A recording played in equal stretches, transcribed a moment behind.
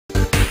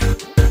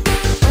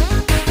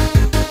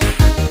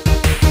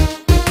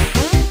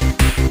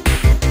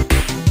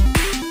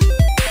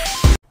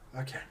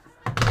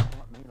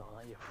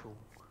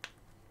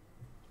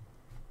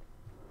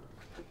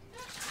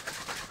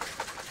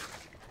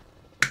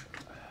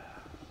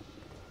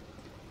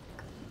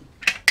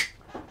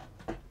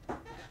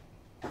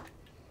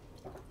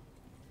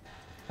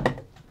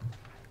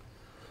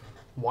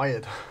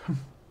Wired.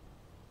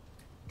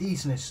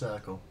 Decentish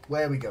circle.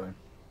 Where are we going?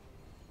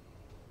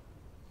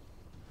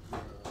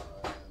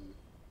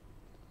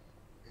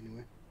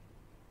 Anyway.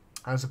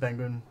 How's the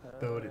penguin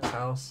build its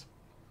house?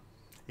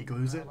 He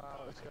glues it?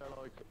 Let's go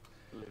like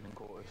living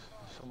quarters,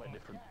 somewhere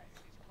different.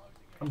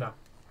 I'm down.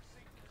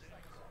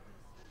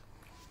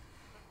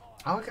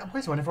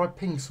 Always whenever I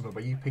ping somewhere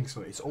where you ping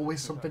somewhere, it's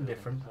always something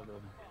different.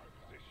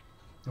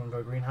 You want to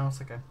go greenhouse?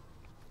 Okay.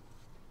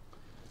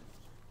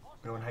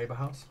 Go in Haber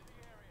house?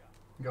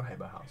 Go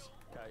Haber house.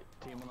 Okay,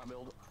 team on that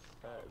build.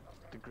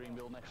 The green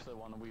build next to the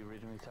one that we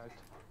originally tagged.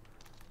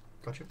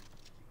 Got you.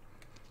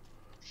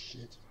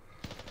 Shit.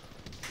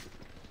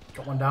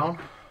 Got one down.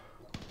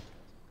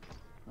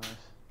 Nice.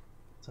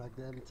 Tag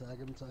them, tag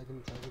him, tag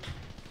him, tag him.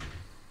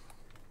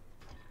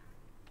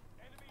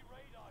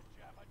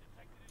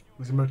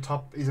 He's in the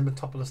top. He's in the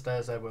top of the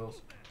stairs there,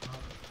 Wills.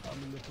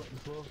 I'm in the top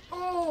floor.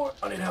 Oh,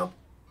 I need help.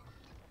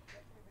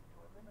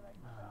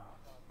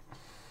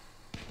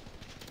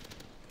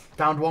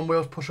 Downed one,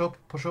 Wills. Push up.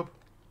 Push up.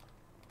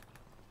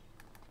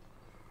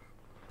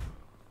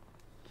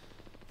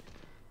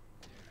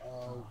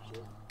 Oh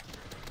shit.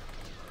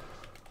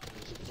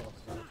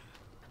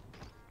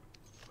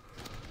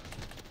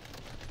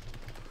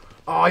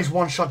 Oh, he's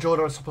one shot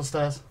Jordan at the top of the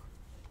stairs.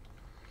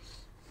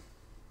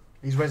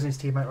 He's raising his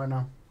teammate right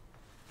now.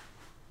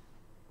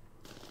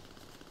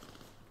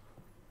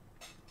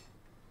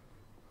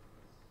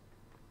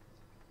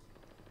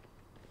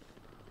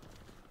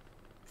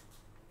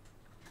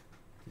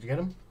 Did you get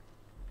him?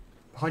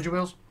 Behind you,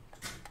 Wheels.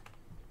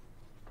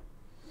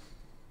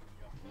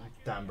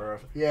 Damn, bro.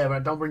 Yeah,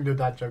 but don't bring the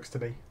dad jokes to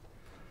me.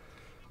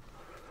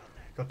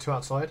 Got two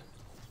outside.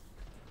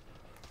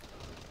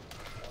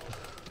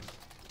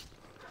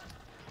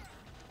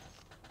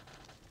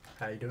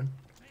 How you doing?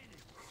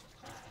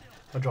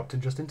 I dropped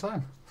in just in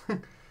time.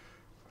 Good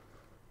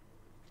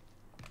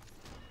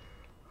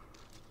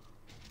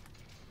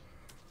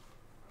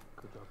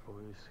job,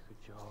 boys.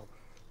 Good job.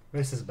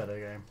 This is a better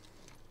game.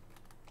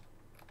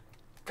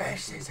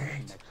 This is it.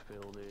 Next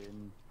field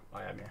in.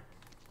 I am, yeah.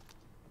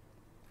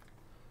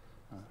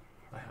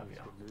 I have,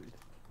 yeah.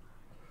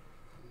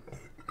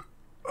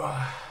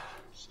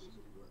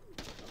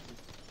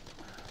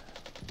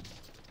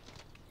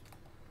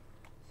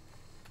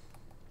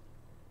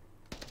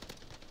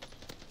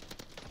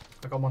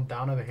 I got one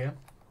down over here.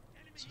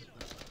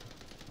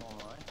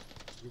 Alright.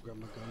 You grab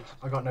my guns.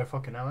 I got no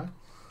fucking ammo.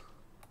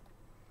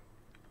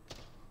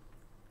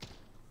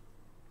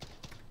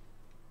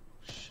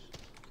 Shit.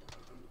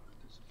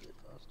 This is a bit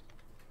fast.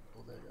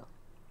 Oh, there you go.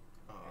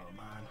 Oh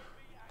man.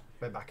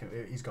 They're back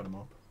in. He's got him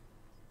up.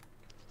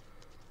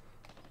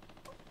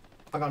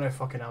 I got no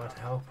fucking ammo to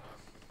help.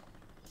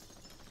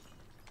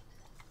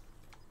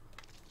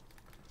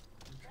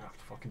 I have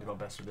to fucking do my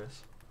best with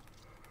this.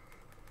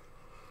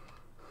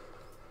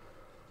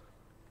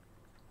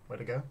 Where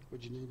to go?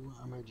 What do you need? What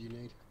ammo do you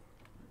need?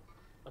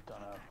 I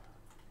don't know.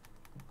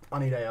 I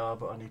need AR,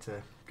 but I need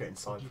to get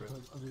inside for it.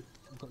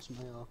 I've got some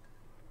AR.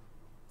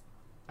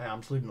 Hey, I'm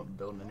just leaving up the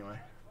building anyway.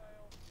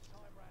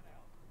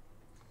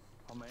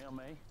 On me, on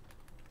me.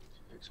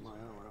 Pick some AR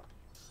up.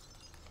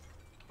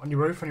 On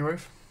your roof, on your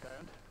roof.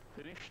 Down.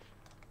 Finished.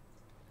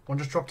 One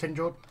just dropped in,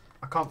 Jord.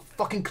 I can't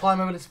fucking climb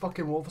over this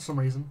fucking wall for some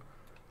reason.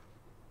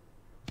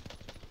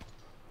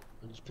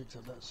 I just picked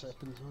up that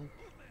second time.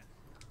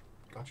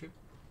 Got you.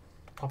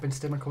 Popping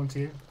stim and coming to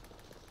you.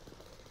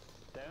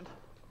 Down.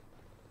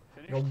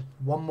 Finished. Got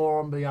one more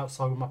on the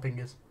outside with my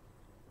fingers.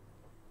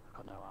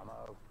 Got no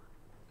ammo.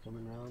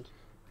 Coming round.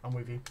 I'm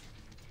with you.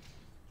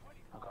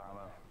 I got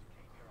ammo.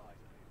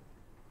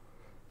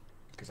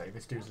 Because hey,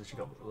 this dude's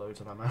literally got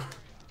loads of ammo.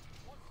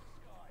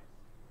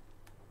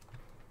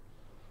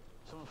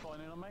 Someone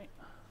flying in on me.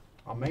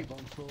 On me.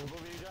 Bottom floor.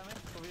 Above you, Jamie.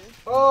 Above you.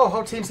 Oh,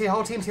 whole team's here,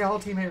 whole team's here, whole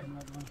team here. Coming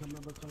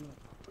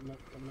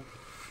up.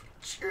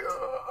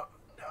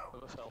 I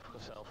got self. I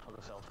got self. I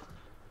got self.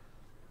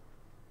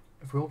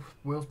 If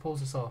Wheels pulls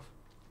this off.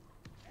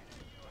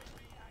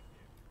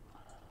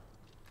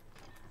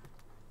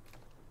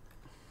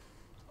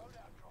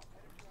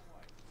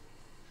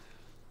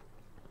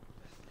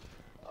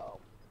 Oh,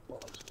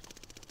 bollocks.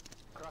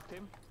 Cracked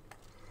him.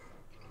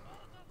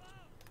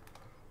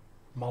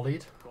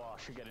 Mollied. Oh, I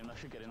should get him. I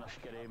should get him. I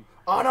should get him.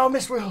 Oh no,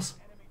 missed Wheels.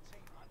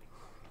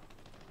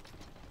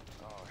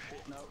 Oh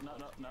shit! No, no,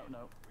 no, no,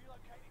 no.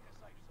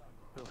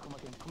 Phil, come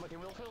back in. Come back in,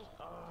 Will. Phil.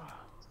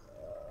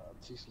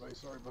 Too slow,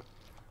 sorry, bud.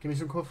 Give me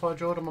some cover fire,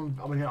 Jordan.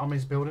 I'm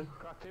his building.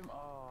 Cracked him.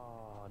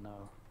 Oh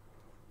no.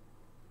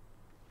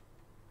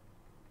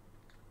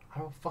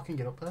 How do I fucking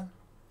get up there?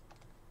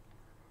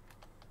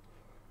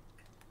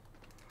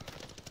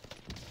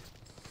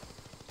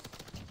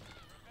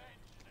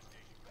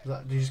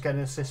 Did you just get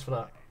an assist for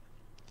that?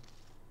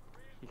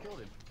 You killed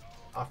him.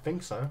 I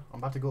think so. I'm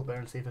about to go up there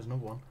and see if there's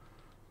another one.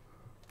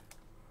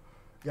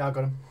 Yeah, I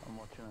got him. I'm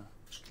watching her.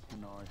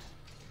 Nice.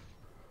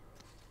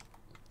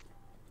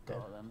 Dead.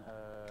 Oh then,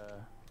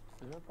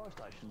 is there a fire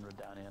station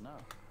down here now?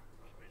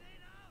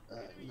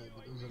 No,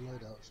 but there was a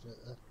loadout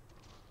straight there.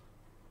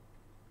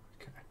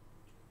 Okay.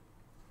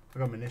 I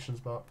got a munitions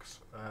box.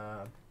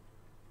 Well,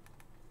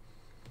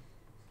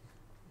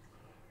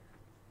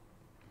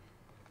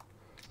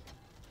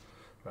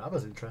 that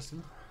was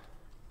interesting.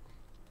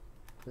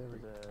 Very.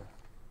 There's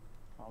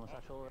a armor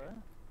satchel there.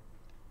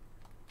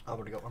 I've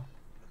already got one.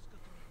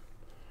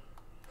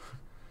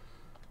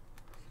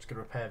 Just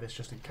gonna repair this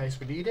just in case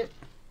we need it.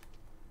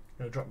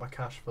 Gonna drop my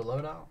cash for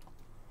loadout.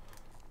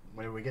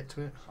 When we get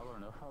to it. I've got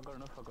enough, I've got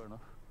enough, I've got enough.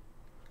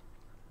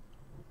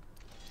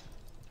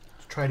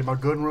 Just trading my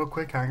gun real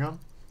quick, hang on.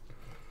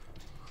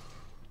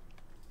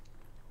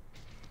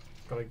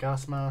 Got a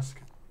gas mask.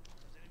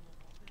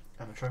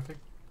 And a trophy.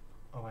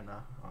 Oh wait, no,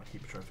 I'll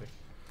keep a trophy.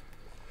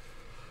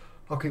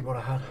 I'll keep what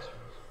I had.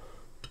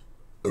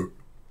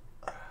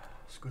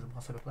 Excuse me,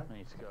 I'll save a plate. I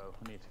need to go,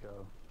 I need to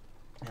go.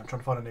 Yeah, I'm trying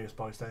to find a nearest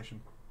buy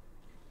station.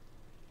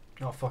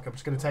 Oh fuck, I'm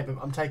just gonna take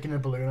I'm taking a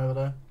balloon over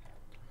there.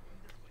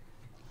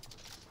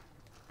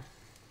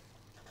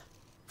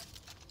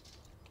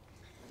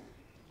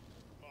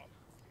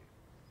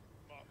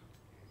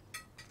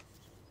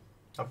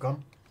 I've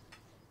gone.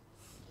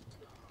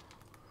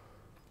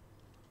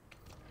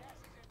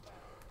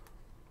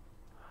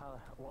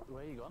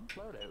 Where you gone?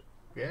 Load out.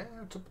 Yeah,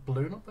 I took the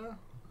balloon up there.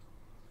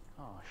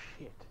 Oh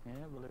shit, yeah,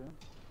 balloon.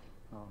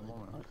 Oh,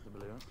 one minute to the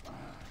balloon.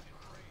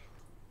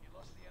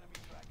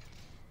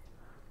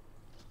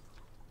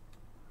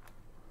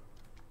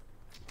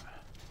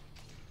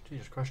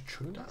 Jesus Christ,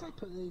 true When that. did they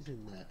put these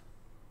in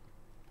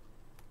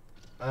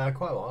there?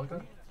 Quite a while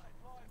ago.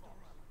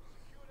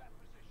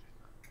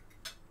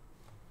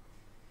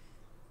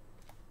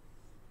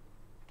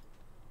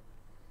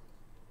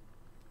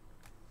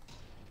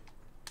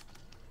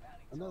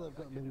 I know they've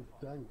got them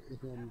in bank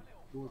in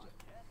water.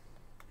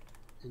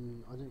 I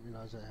didn't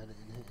realise they had it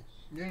in here.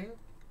 Yeah, yeah.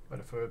 Had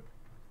it for a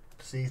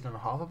season and a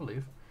half, I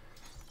believe.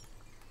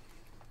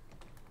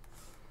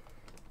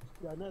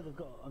 Yeah, I know they've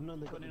got. I know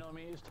they've got 29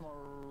 metres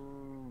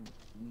tomorrow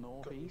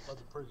northeast. by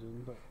the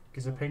prison, but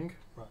Gives a ping.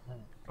 right now.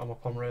 I'm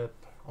up on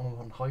I'm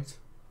on height.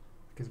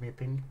 Gives me a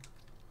ping.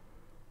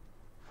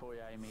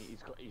 48 metres,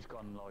 he's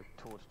gone like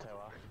towards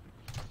tower.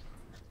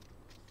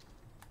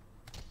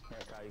 Yeah,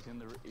 okay, he's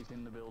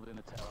in the building,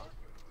 the tower.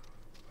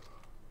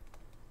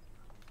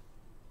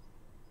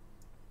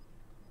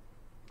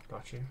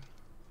 Got you.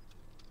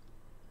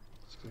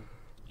 Let's go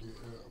do it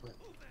a little bit.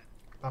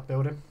 That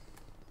building.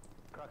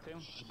 Cracked him,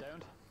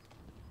 downed.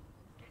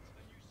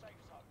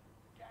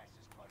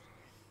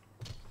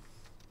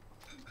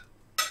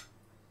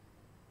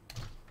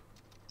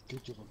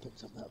 Good job I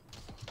picked up that.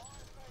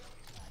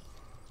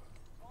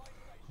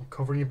 I'm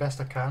covering you best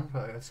I can,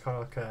 but it's kind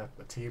of like a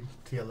team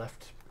to your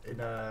left. In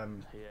Yeah,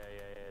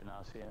 no,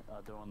 I see it.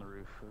 I'll do on the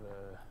roof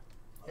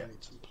I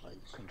need some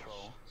plates.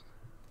 control.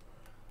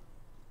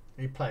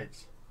 Need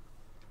plates.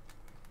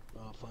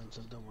 I'll find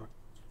some, don't worry.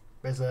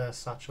 There's a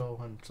satchel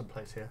and some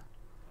plates here.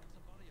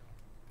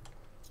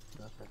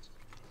 Perfect.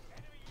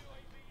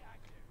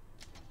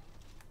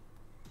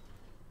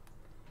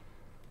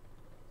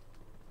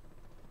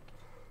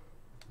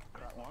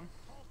 Crack one.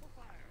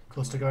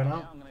 Cluster going Yeah,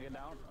 out. I'm gonna get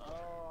down.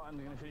 Oh,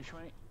 I'm gonna finish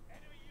me.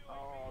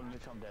 Oh,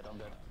 I'm dead, I'm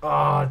dead.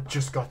 Ah,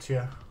 just got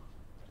you.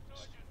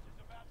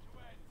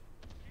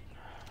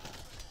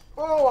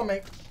 Oh,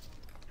 mate.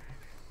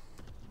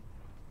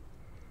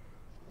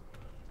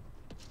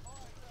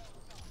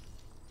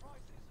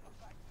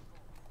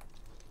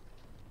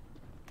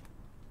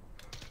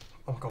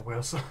 Oh my god,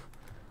 Wheels.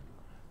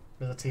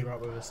 There's a team right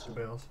with us,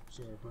 Wheels.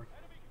 Sorry, bro.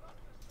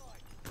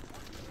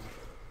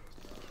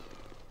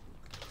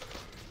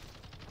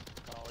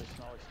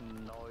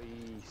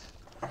 Nice.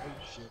 Oh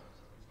shit.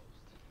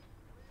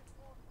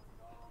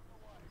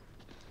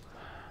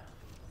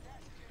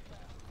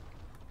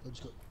 I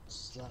just got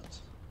slapped.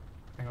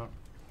 Hang on.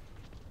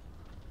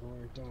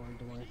 Don't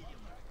worry.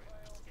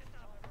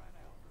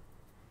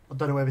 I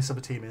don't know where this other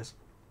team is.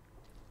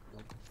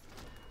 Nope.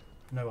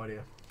 No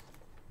idea.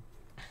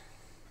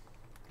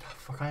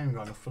 Fuck, I ain't even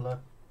got enough for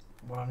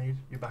what I need.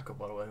 You back up,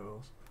 by the way,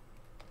 Wheels.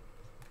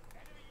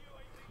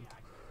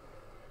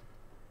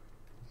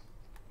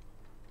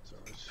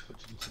 Sorry, I was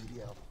switching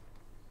TDL.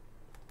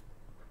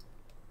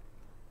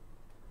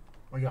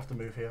 Well, you have to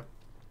move here.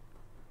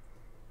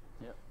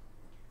 Yep.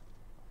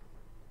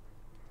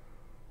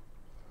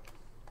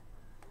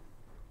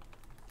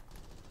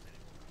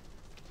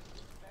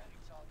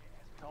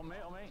 On me.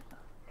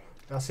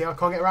 I see, I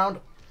can't get around.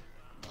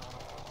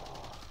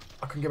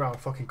 I couldn't get around the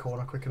fucking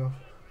corner quick enough.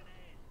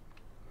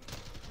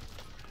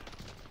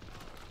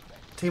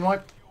 Team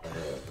wipe. Nice.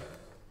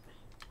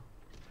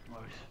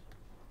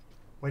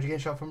 Where'd you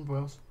get shot from,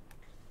 Wheels?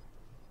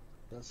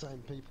 That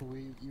same people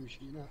you were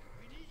shooting at.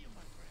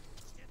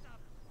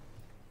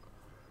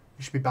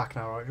 You should be back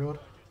now, right, Jord?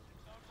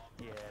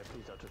 Yeah,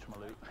 please don't touch my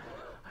loot.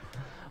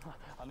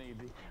 I need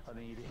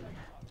it.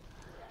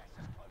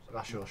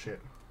 That's your shit.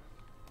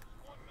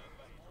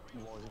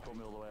 Why has he put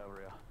me all the way over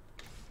here?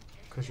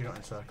 Because you're not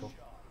in circle.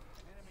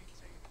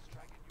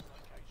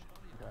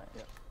 Okay,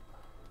 yeah.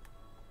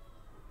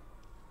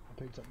 I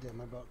picked up the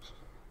ammo box.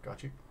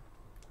 Got you.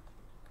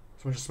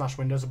 Someone just smashed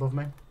windows above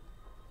me.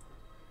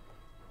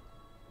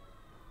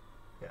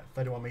 Yeah,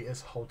 31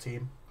 meters, whole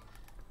team.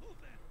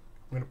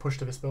 I'm going to push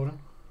to this building.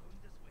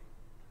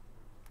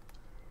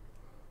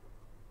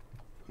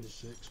 He's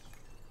 6.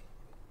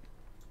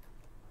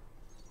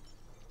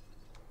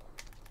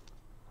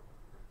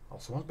 Oh,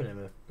 someone's been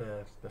in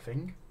the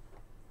thing.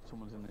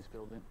 Someone's in this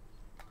building.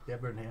 Yeah,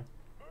 we're in here.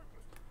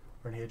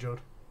 We're in here, Jude.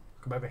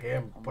 Come over here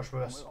and push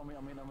with us. I'm in.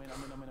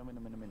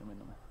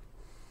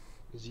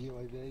 There's a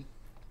UAV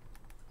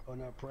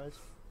on our press.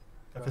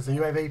 If there's a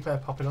UAV,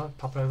 pop it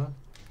over.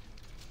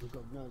 We've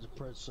got no, it's a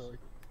press, sorry.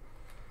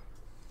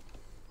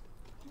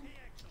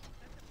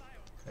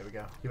 There we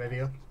go.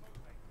 UAV up.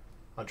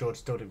 Oh, George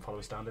still didn't follow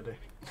us down, did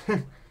he?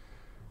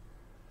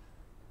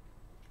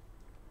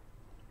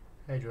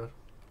 Hey, George.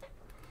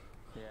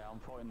 Yeah, I'm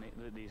fighting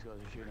these guys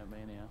are shooting at me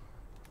now.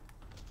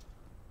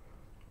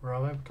 Where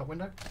are they? Top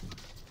window?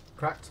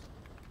 Cracked.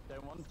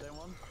 Down one.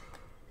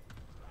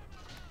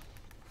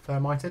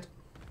 Thermited.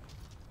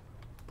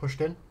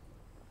 Pushed in.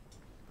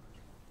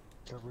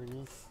 Covering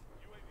you.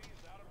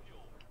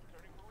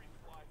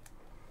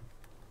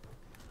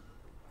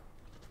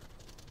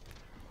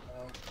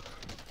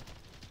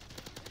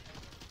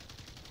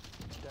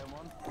 Down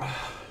one.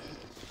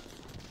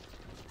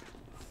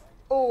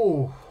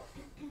 Oh!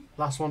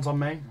 Last one's on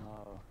me.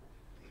 Oh.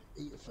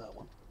 Eat a fat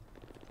one.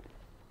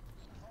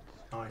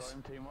 Nice. Got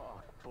him, team.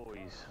 Oh,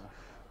 boys.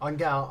 I can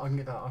get out. I can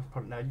get that. I'll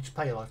probably, no, you just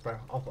play your life, bro.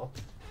 I'll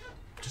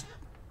just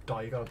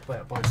die. You gotta play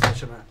at by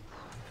station there.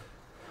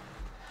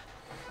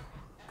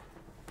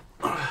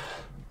 I'm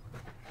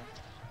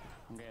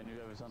getting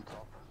whoever's on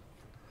top.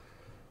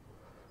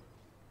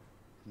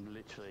 I'm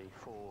literally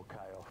 4k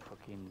off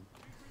fucking.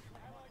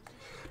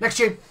 Next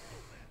to you.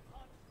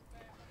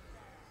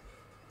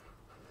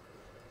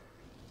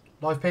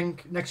 Live ping.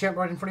 Next to you,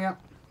 right in front of you.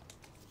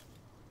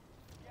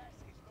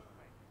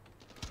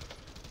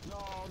 No.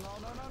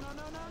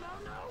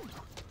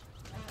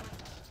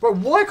 Bro,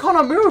 why can't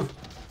I move?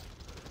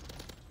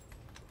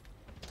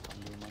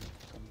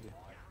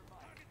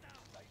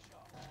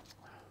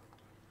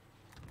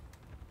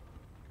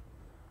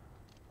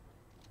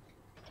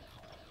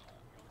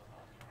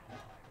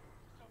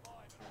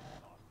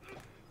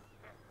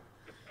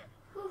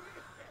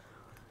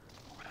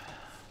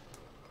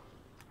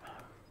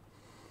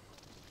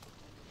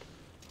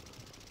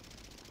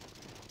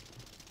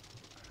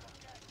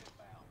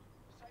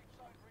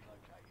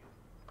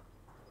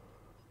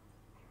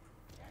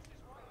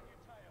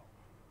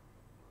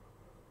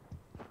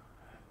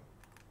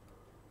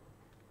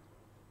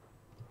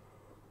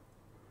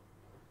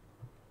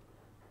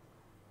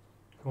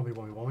 Gonna be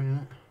 1v1, isn't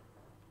it?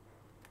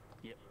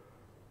 Yep.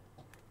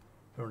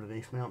 They're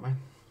underneath me, aren't they?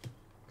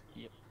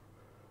 Yep.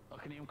 I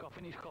can hear him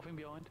coughing. He's coughing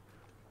behind.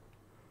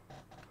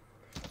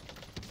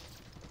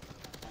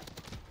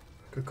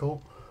 Good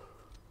call.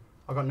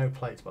 I got no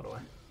plates, by the way.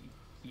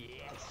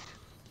 Yes.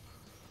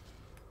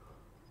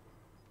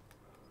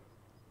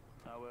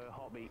 Oh,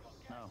 heartbeat.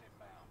 No.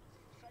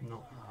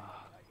 No.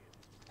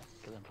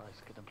 Get in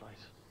place.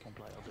 One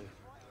plate, I'll do.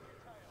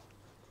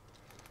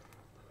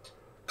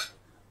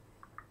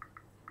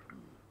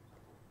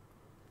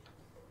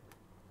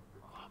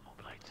 Oh, more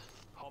plates.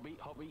 Hobby.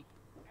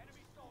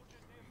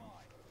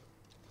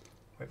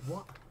 Wait,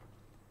 what?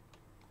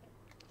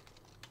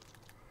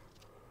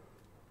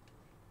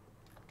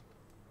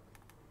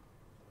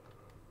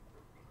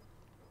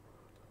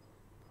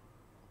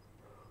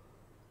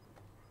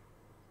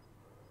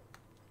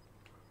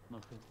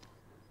 Nothing.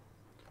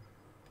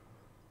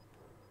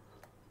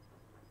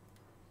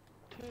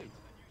 2.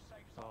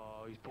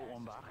 Oh, he's put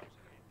one back.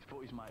 He's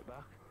put his mate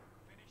back.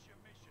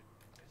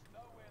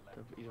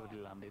 He's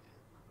already landed.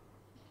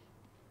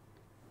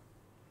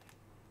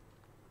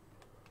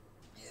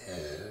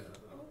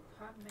 Oh,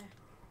 pardon me.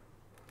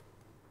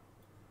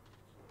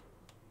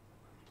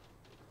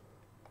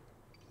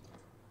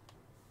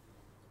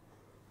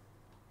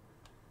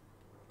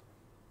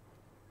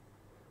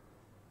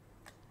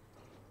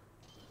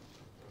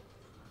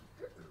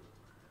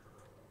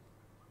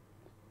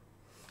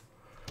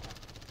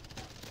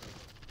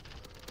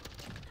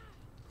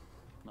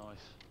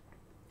 Nice.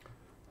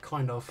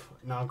 Kind of.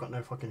 Now I've got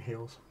no fucking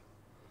heals.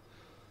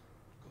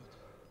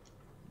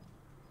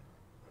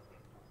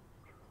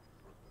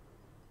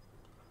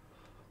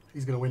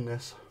 He's gonna win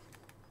this.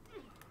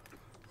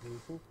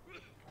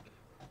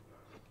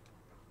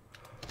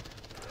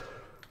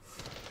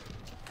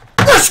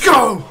 Let's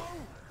go!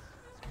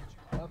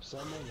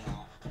 Upside me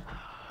now.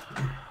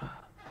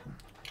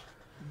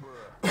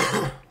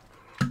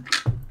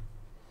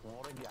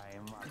 What a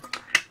game, man.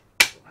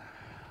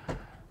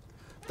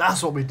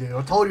 That's what we do.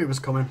 I told you it was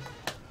coming.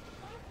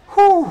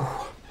 Whew.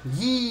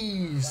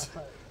 Yeez.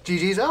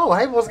 GG's. Oh,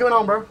 hey, what's going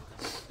on, bro?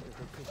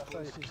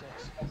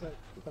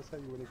 That's how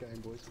you win a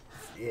game, boys.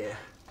 Yeah.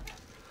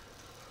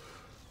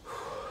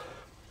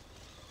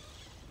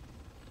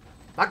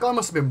 That guy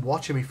must have been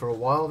watching me for a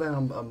while then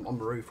on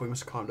the roof. We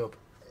must have climbed up.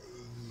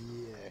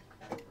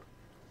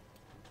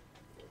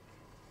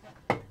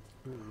 Yeah.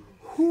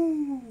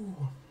 Whew.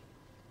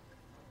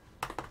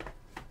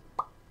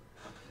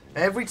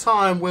 Every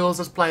time Wills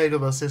has played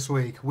with us this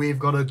week, we've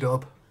got a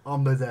dub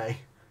on the day.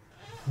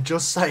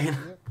 Just saying.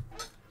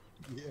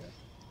 Yeah.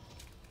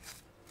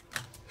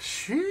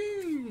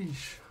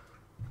 Sheesh.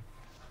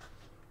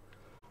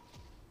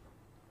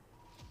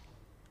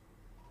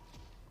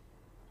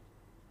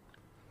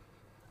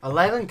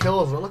 11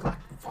 kills. Look at that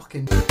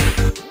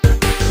fucking.